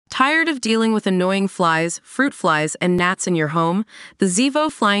Tired of dealing with annoying flies, fruit flies, and gnats in your home? The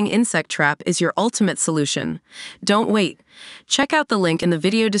Zevo Flying Insect Trap is your ultimate solution. Don't wait. Check out the link in the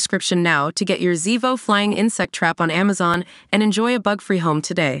video description now to get your Zevo Flying Insect Trap on Amazon and enjoy a bug-free home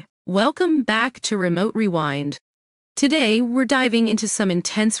today. Welcome back to Remote Rewind. Today, we're diving into some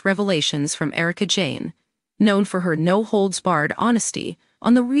intense revelations from Erika Jayne, known for her no-holds-barred honesty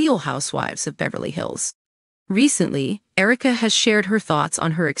on the Real Housewives of Beverly Hills. Recently, Erika has shared her thoughts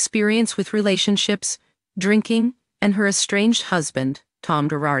on her experience with relationships, drinking, and her estranged husband, Tom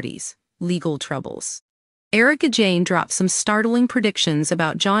Girardi's legal troubles. Erika Jayne dropped some startling predictions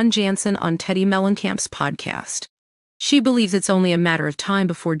about John Janssen on Teddy Mellencamp's podcast. She believes it's only a matter of time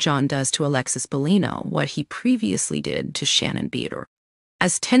before John does to Alexis Bellino what he previously did to Shannon Beador.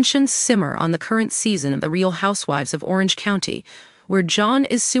 As tensions simmer on the current season of The Real Housewives of Orange County, where John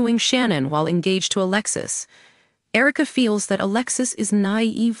is suing Shannon while engaged to Alexis, Erika feels that Alexis is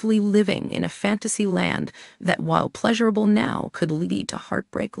naively living in a fantasy land that, while pleasurable now, could lead to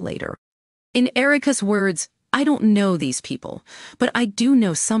heartbreak later. In Erika's words, "I don't know these people, but I do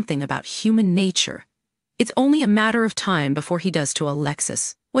know something about human nature. It's only a matter of time before he does to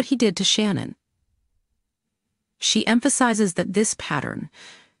Alexis what he did to Shannon." She emphasizes that this pattern,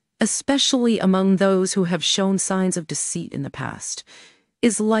 especially among those who have shown signs of deceit in the past,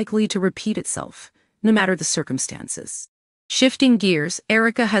 is likely to repeat itself, no matter the circumstances. Shifting gears,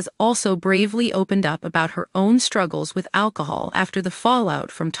 Erika has also bravely opened up about her own struggles with alcohol after the fallout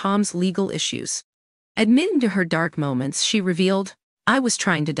from Tom's legal issues. Admitting to her dark moments, she revealed, "I was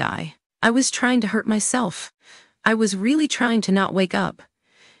trying to die. I was trying to hurt myself. I was really trying to not wake up."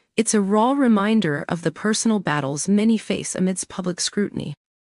 It's a raw reminder of the personal battles many face amidst public scrutiny.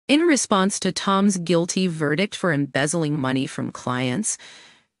 In response to Tom's guilty verdict for embezzling money from clients,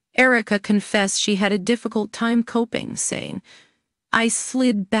 Erika confessed she had a difficult time coping, saying, "I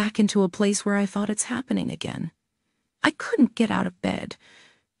slid back into a place where I thought it's happening again. I couldn't get out of bed.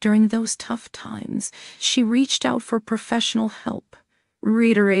 During those tough times, she reached out for professional help,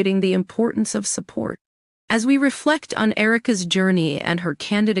 reiterating the importance of support." As we reflect on Erika's journey and her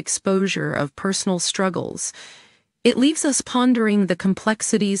candid exposure of personal struggles, it leaves us pondering the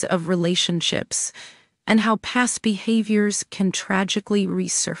complexities of relationships and how past behaviors can tragically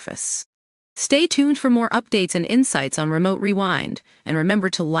resurface. Stay tuned for more updates and insights on Remote Rewind, and remember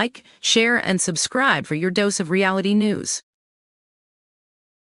to like, share, and subscribe for your dose of reality news.